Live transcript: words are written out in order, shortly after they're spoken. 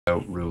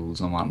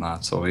rules and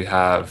whatnot. So we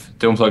have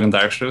Doom Plug and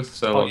Dark Truth.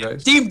 So hello,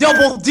 guys. Team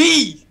Double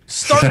D!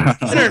 Start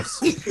winners!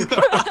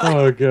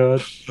 Oh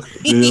god.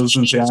 Niels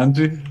and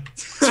Teanji.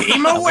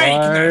 Team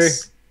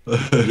Awakeness!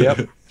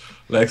 Yep.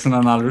 Lexxin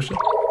and Alrusia.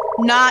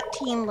 Not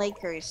Team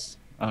Lakers.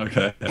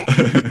 Okay.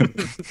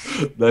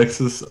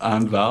 Nexus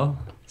and Vaal.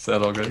 Say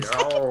hello, guys.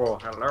 Oh,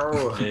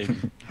 hello.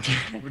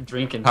 We're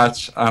drinking.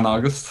 Patch and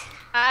August.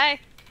 Hi.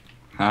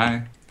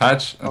 Hi.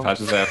 Patch. And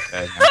Patch is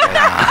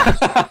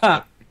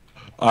AFK.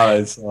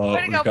 Alright, so Way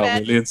to we've go, got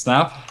Patch. Willy and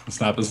Snap.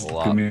 Snap is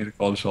giving me the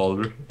cold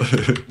shoulder.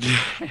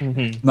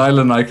 Niall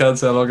and Nicad,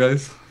 say hello,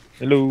 guys.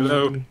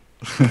 Hello.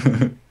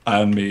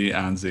 And me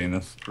and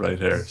Xenith right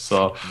here.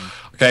 So,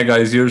 okay,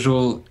 guys,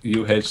 usual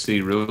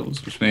UHC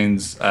rules, which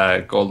means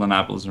golden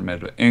apples are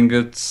made with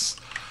ingots,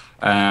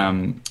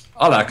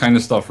 all that kind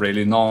of stuff,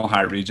 really. No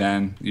heart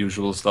regen,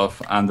 usual stuff.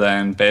 And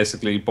then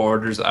basically,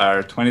 borders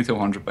are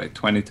 2200 by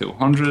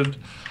 2200.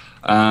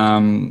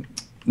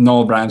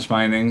 No branch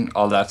mining,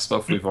 all that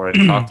stuff we've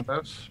already talked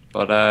about.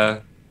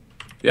 But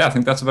yeah, I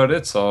think that's about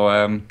it. So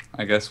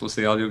I guess we'll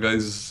see all you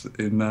guys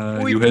in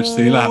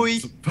UHC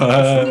land.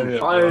 Bye.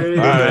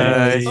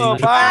 Bye. Oh,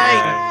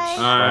 bye.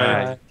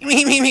 Alright.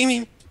 Me, me, me,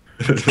 me.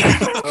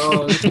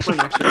 Oh, this is my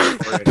next one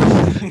already.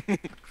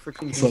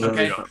 Freaking So there we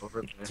okay. go.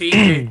 Over there.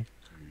 TJ,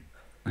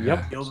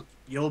 Yep.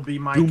 you'll be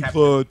my captain.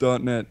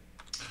 Doomplug.net.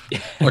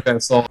 Okay,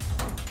 so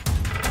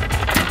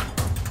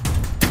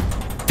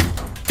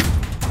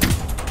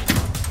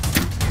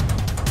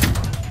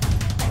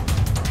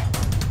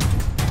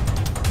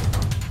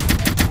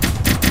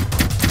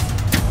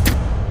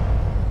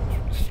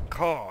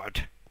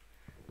God.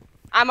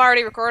 I'm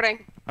already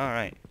recording.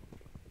 Alright.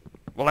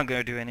 Well, I'm going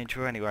to do an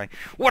intro anyway.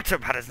 What's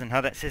up, Hatters and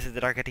Hatters? This is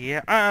TheDarkHatty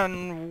here,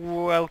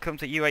 and welcome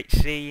to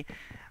UHC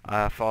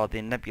for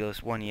the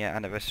Nebulous 1 year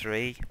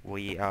anniversary.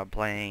 We are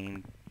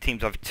playing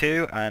teams of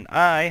 2, and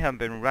I have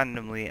been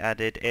randomly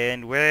added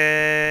in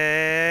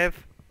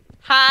with...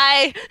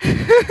 Hi.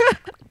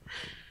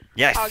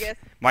 Yes, August.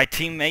 my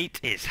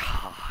teammate is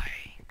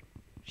High.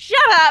 Shut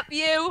up,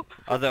 you.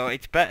 Although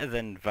it's better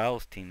than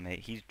Val's teammate,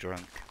 he's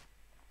drunk.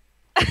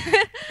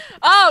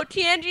 Oh,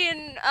 Teanji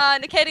and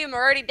Nicadium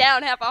are already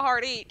down half a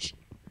heart each.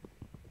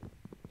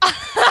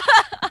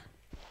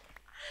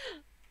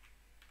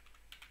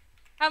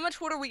 How much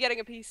wood are we getting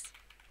a piece?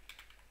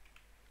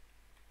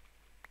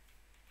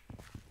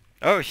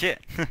 Oh shit.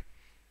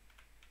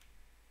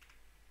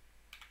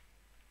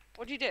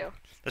 What'd you do?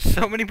 There's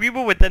so many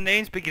people with their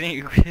names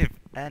beginning with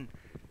N.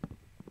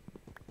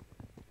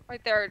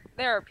 Wait, there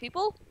are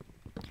people?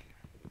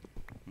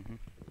 Mhm.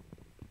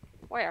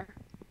 Where?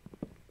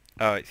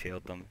 Oh, it's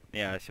healed them.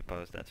 Yeah, I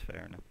suppose that's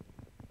fair enough.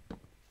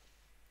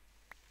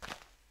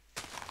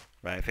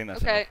 Right, I think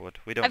that's Okay. enough wood.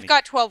 We don't I've need...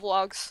 got 12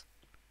 logs.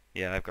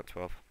 Yeah, I've got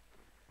 12.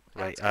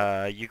 Right,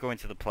 That's you go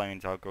into the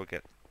plains, I'll go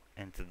get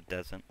into the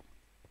desert.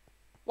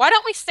 Why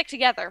don't we stick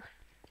together?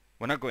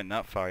 We're not going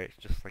that far, it's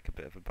just like a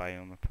bit of a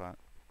biome apart.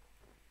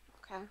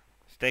 Okay.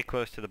 Stay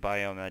close to the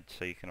biome edge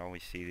so you can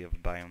always see the other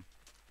biome.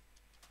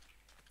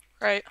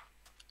 Great.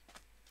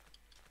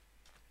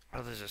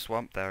 Oh, there's a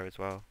swamp there as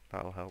well.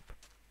 That'll help.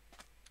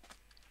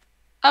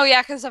 Oh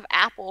yeah, 'cause of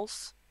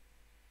apples.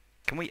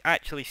 Can we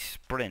actually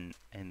sprint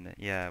in the...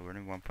 Yeah, we're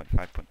in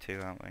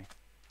 1.5.2, aren't we?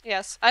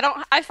 Yes.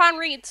 I found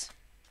reeds.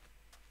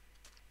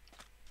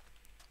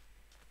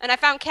 And I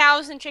found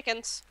cows and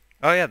chickens.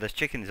 Oh yeah, there's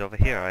chickens over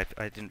here.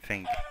 I didn't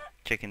think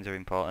chickens are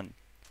important.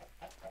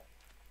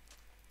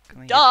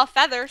 Come here, Duh,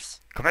 feathers.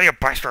 Come here, you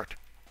bastard!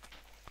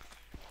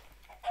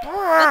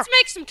 Let's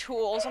make some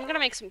tools. I'm gonna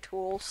make some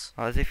tools.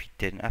 Oh, as if you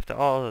didn't. After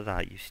all of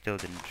that, you still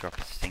didn't drop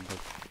a single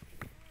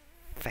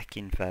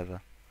feckin'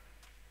 feather.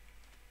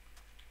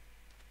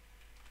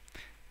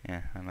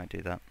 Yeah, I might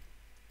do that.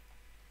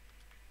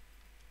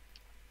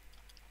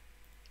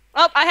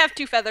 Oh, I have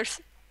 2 feathers.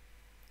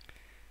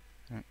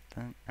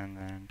 And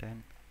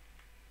then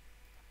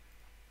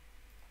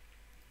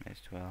as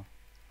well.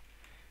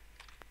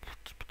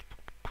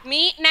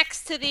 Meet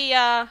next to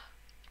the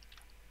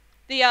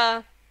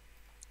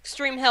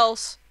extreme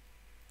hills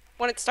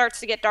when it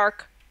starts to get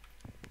dark.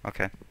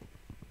 Okay.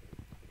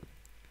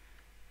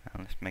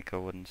 And let's make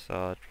a wooden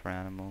sword for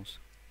animals.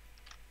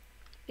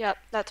 Yep,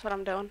 that's what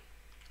I'm doing.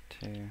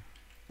 To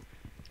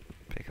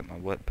pick up my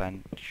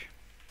workbench.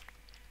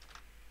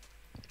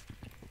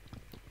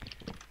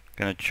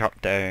 Gonna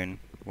chop down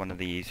one of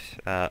these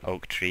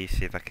oak trees,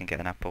 see if I can get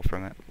an apple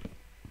from it.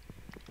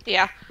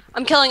 Yeah,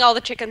 I'm killing all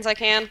the chickens I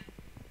can.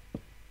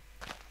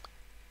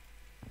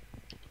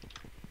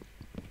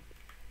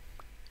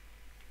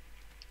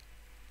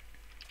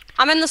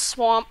 I'm in the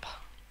swamp,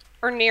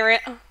 or near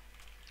it.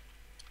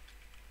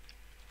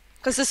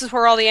 'Cause this is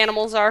where all the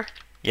animals are.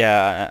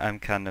 Yeah, I'm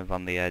kind of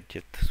on the edge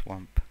of the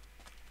swamp.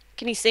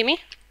 Can you see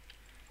me?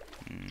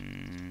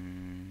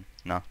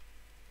 No.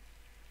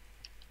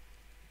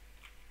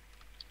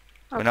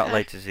 We're not Okay.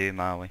 allowed to zoom,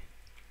 are we?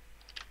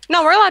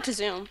 No, we're allowed to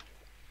zoom.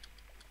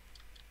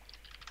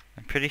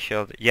 I'm pretty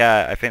sure that,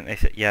 yeah, I think they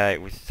said, yeah,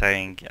 it was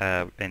saying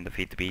in the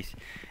Feed the Beast,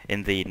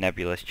 in the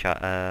Nebulous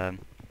chat,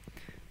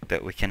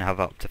 that we can have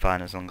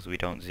Optifine as long as we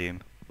don't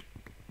zoom.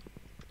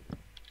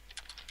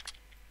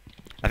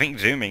 I think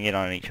zooming in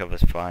on each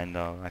other's fine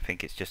though. I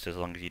think it's just as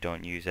long as you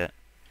don't use it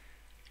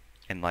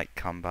in like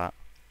combat.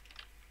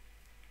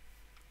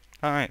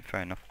 Alright,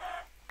 fair enough.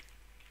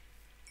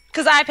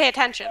 Because I pay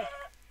attention.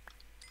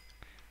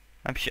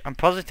 I'm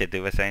positive they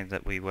were saying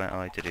that we weren't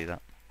allowed to do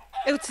that.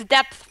 It's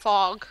depth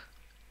fog.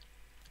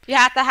 You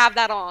have to have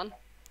that on.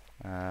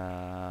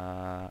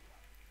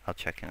 I'll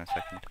check in a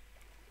second.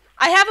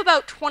 I have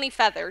about 20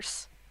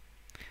 feathers.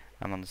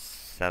 I'm on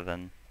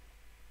 7.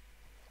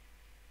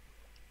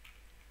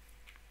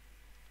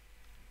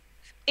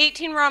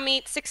 18 raw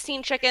meat,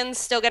 16 chickens,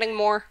 still getting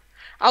more.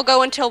 I'll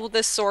go until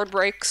this sword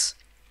breaks.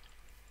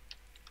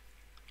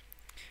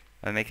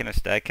 Are we making a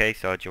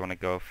staircase or do you want to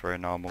go for a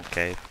normal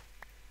cave?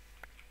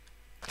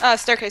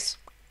 Staircase.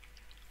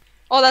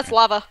 Oh, that's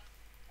lava.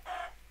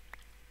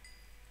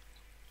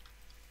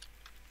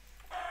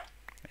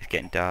 It's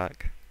getting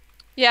dark.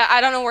 Yeah,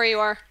 I don't know where you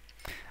are.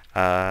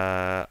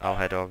 I'll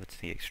head over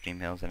to the extreme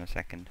hills in a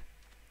second.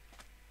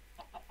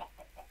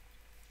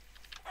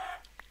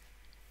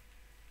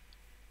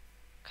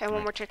 Okay,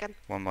 one more chicken.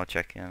 One more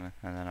check-in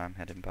and then I'm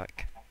heading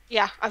back.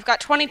 Yeah, I've got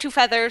 22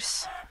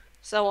 feathers.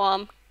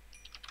 So,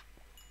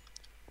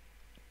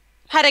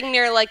 heading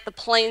near, like, the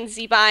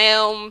plainsy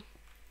biome.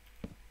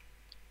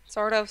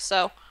 Sort of,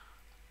 so.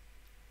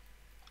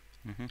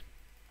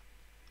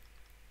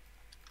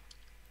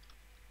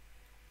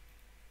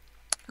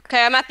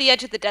 Okay, I'm at the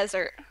edge of the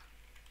desert.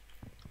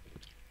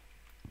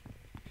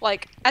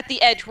 Like, at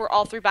the edge where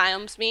all 3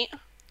 biomes meet.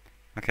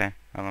 Okay,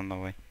 I'm on my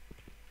way.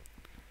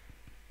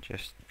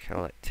 Just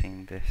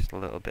collecting this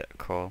little bit of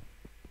coal.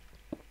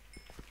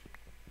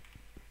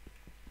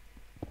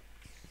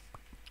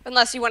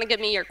 Unless you want to give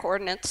me your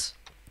coordinates.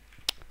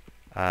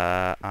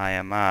 I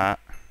am at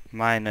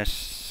minus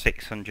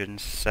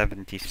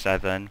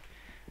 677,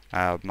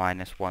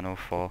 minus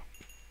 104.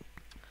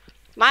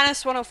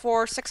 Minus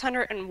 104,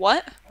 600, and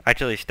what?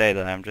 Actually, stay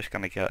there. I'm just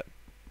gonna get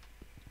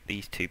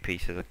these 2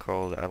 pieces of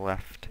coal that are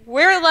left.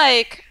 We're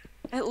like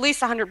at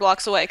least 100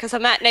 blocks away because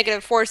I'm at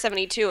negative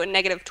 472 and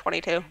negative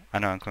 22. I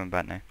know, I'm coming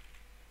back now.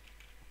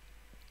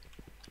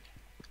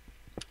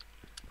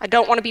 I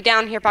don't want to be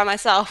down here by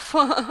myself.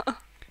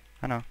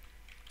 I know.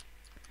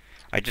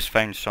 I just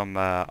found some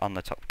on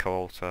the top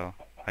coal, so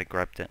I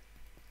grabbed it.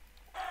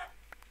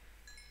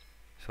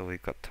 So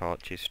we've got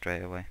torches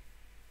straight away.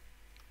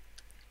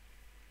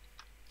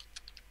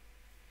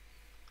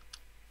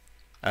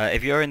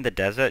 If you're in the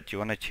desert, do you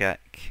want to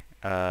check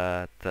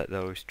that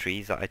those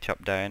trees that I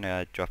chopped down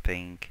are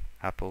dropping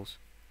apples?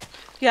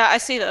 Yeah, I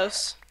see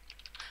those.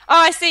 Oh,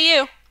 I see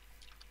you.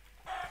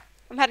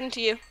 I'm heading to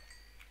you.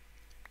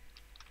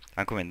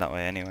 I'm coming that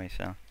way anyway,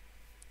 so.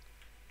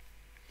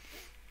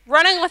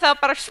 Running without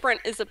better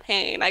sprint is a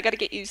pain. I gotta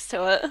get used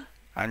to it.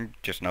 I'm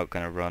just not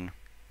gonna run.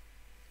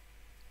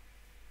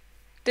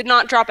 Did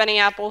not drop any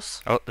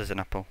apples. Oh, there's an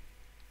apple.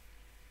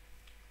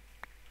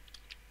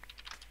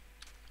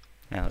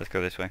 Yeah, let's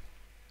go this way.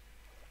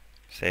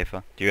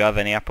 Safer. Do you have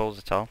any apples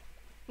at all?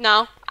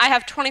 No, I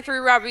have 23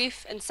 raw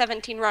beef and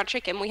 17 raw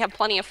chicken. We have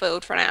plenty of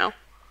food for now.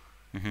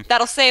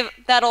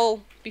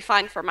 That'll be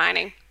fine for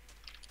mining.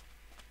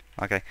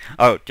 Okay.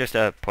 Oh, just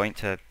a point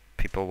to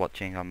people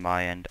watching on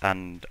my end,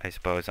 and I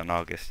suppose on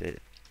August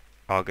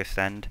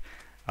end.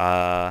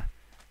 There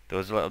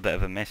was a little bit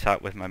of a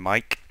mishap with my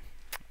mic,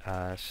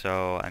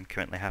 so I'm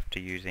currently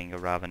using a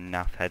rather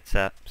naff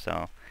headset.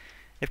 So,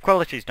 if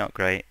quality's not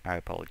great, I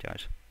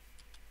apologise.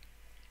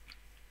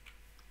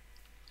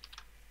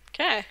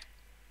 Okay.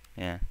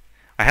 Yeah.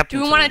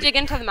 Do we want to dig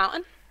into the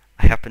mountain?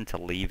 I happened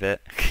to leave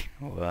it.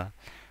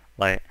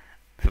 Like,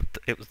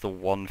 it was the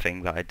one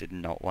thing that I did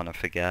not want to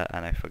forget,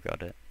 and I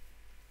forgot it.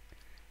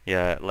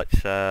 Yeah,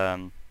 let's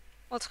go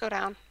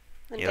down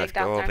and yeah, dig let's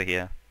down go there. over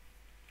here.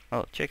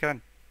 Oh,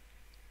 chicken.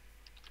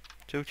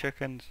 2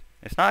 chickens.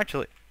 It's not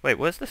actually. Wait,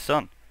 where's the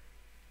sun?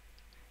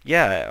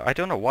 Yeah, I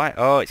don't know why.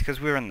 Oh, it's because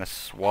we're in the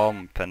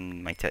swamp,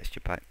 and my texture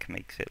pack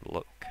makes it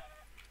look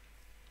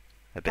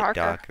a bit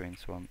darker in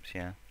swamps.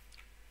 Yeah.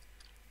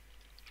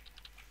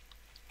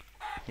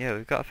 Yeah,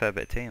 we've got a fair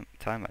bit of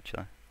time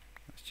actually.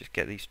 Let's just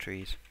get these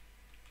trees.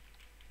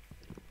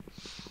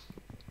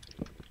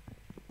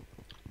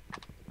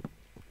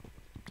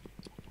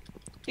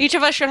 Each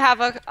of us should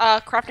have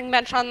a crafting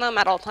bench on them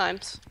at all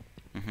times.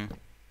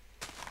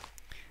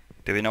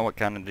 Do we know what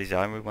kind of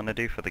design we want to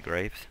do for the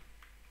graves?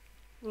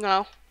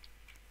 No.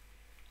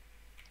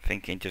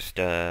 Thinking just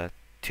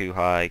 2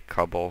 high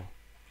cobble,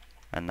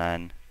 and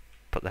then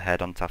put the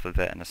head on top of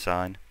it and a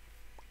sign.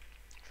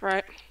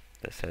 Right.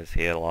 That says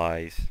 "Here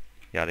lies,"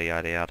 yada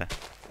yada yada.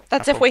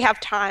 That's if we have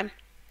time.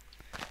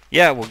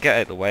 Yeah, we'll get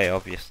out of the way.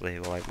 Obviously,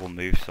 like we'll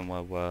move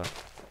somewhere where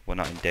we're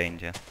not in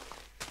danger,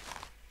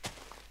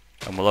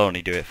 and we'll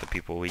only do it for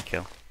people we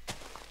kill.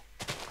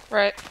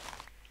 Right.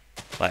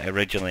 Like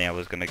originally, I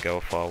was gonna go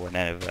for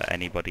whenever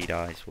anybody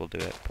dies, we'll do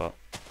it, but.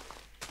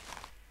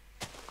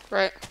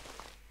 Right.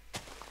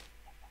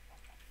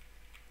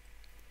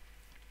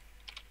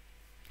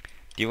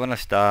 Do you want to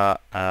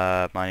start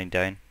mining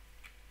down?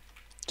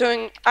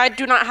 I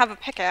do not have a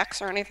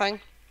pickaxe or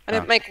anything. I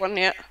didn't make one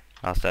yet.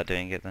 I'll start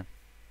doing it then.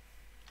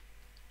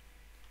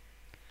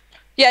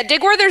 Yeah,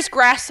 dig where there's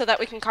grass so that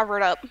we can cover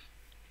it up.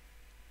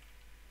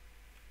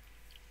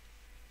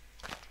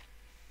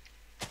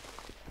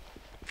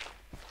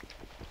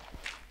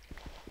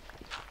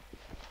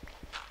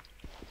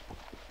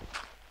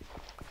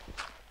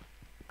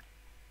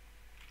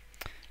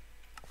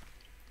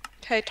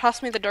 Okay,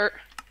 toss me the dirt.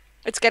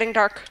 It's getting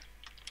dark.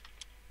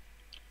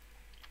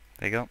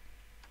 There you go.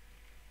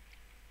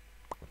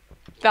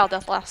 Vaal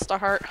death lasts a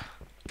heart.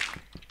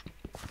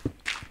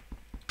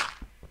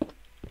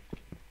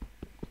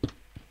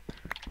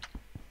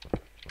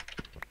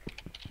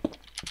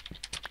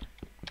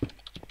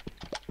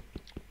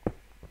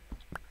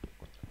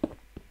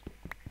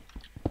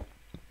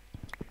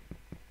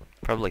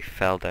 Probably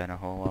fell down a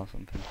hole or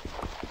something.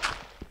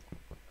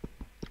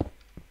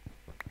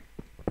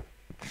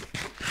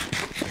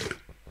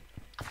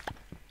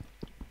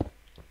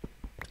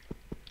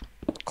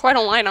 Quite a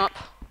lineup.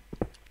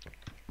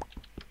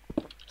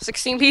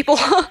 16 people.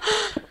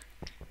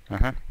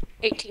 Uh-huh.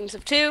 8 teams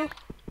of 2.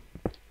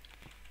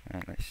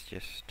 Right, let's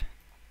just...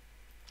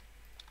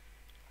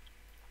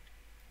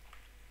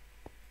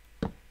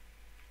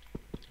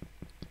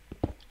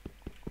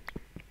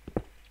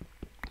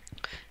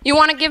 You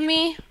want to give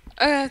me,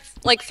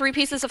 like 3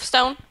 pieces of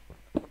stone?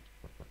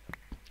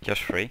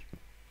 Just 3?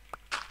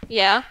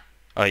 Yeah.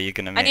 Oh, you're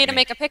gonna make I need to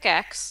make a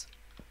pickaxe.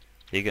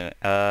 You're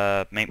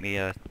gonna, make me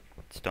a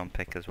stone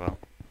pick as well.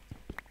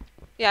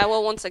 Yeah,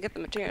 well, once I get the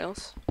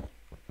materials.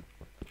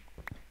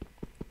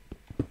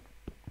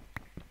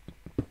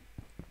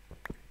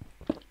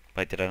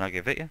 Wait, did I not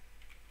give it you?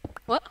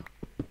 What?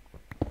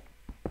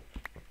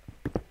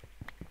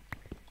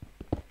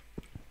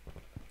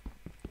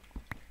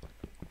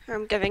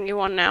 I'm giving you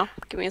one now.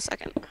 Give me a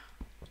second.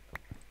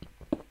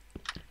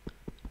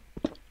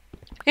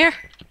 Here.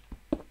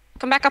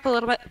 Come back up a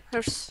little bit.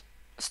 There's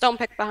a stone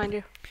pick behind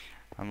you.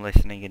 I'm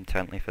listening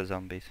intently for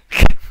zombies.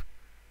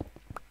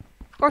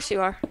 Of course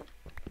you are.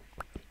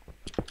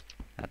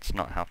 That's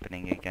not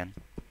happening again.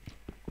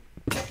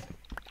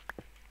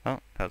 Oh,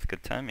 that was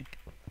good timing.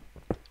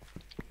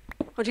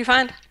 What'd you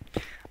find?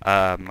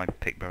 My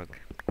pick broke.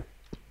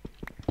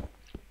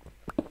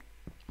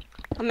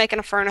 I'm making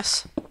a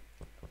furnace.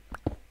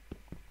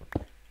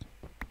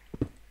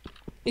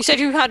 You said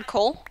you had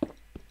coal?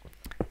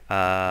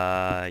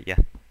 Yeah.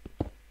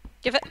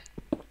 Give it.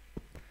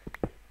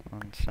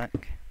 One sec.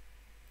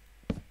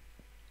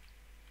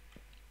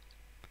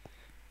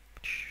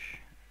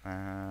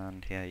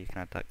 And yeah, you can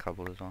add that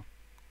cobble as well.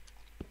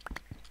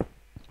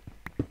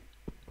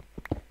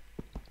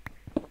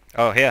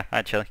 Oh, here,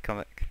 actually, come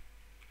back.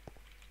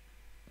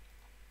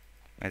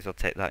 May as well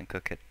take that and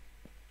cook it.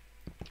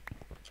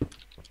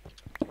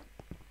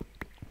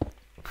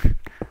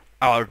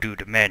 I'll do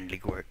the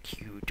manly work,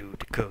 you do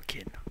the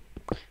cooking.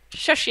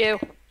 Shush you.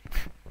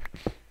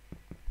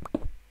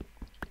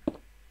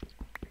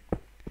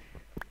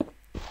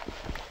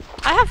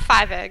 I have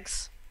 5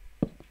 eggs.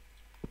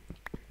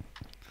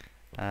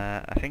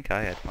 I think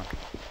I had one.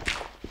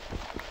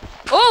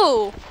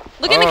 Oh!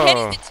 Look at me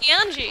hitting Oh. the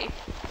Teanji!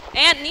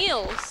 And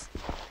Niels!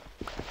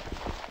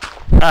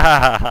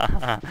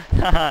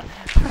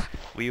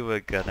 We were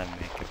gonna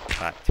make a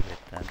pact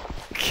with them.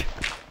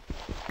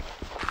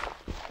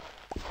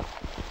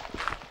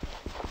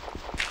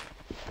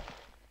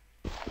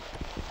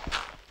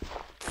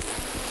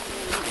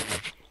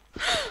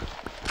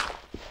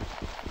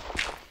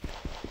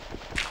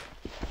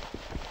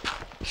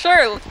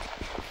 Sure!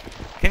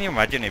 Can you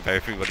imagine if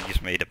everybody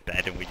just made a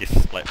bed and we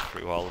just slept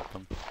through all of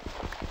them?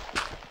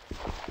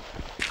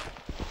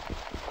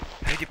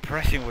 How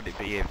depressing would it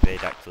be if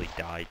they'd actually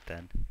died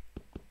then?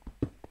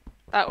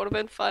 That would have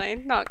been funny,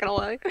 not gonna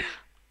lie.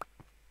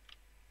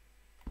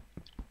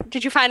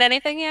 Did you find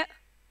anything yet?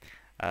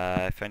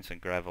 I found some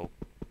gravel.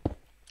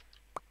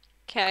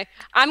 Okay.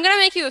 I'm gonna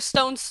make you a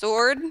stone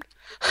sword.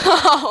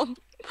 Yeah,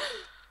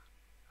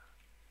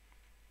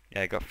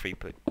 I got 3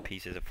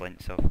 pieces of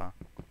flint so far.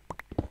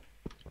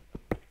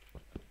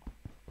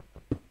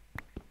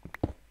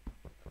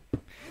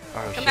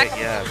 Oh Come shit, back.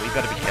 yeah, we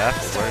gotta be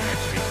careful. We're in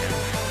this region.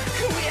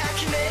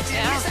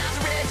 Yeah.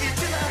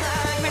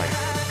 Like,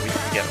 we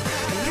can get...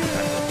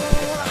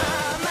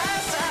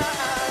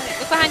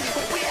 Look behind you.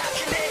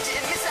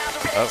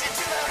 Oh,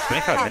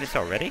 25 minutes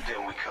already?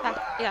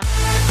 Yeah.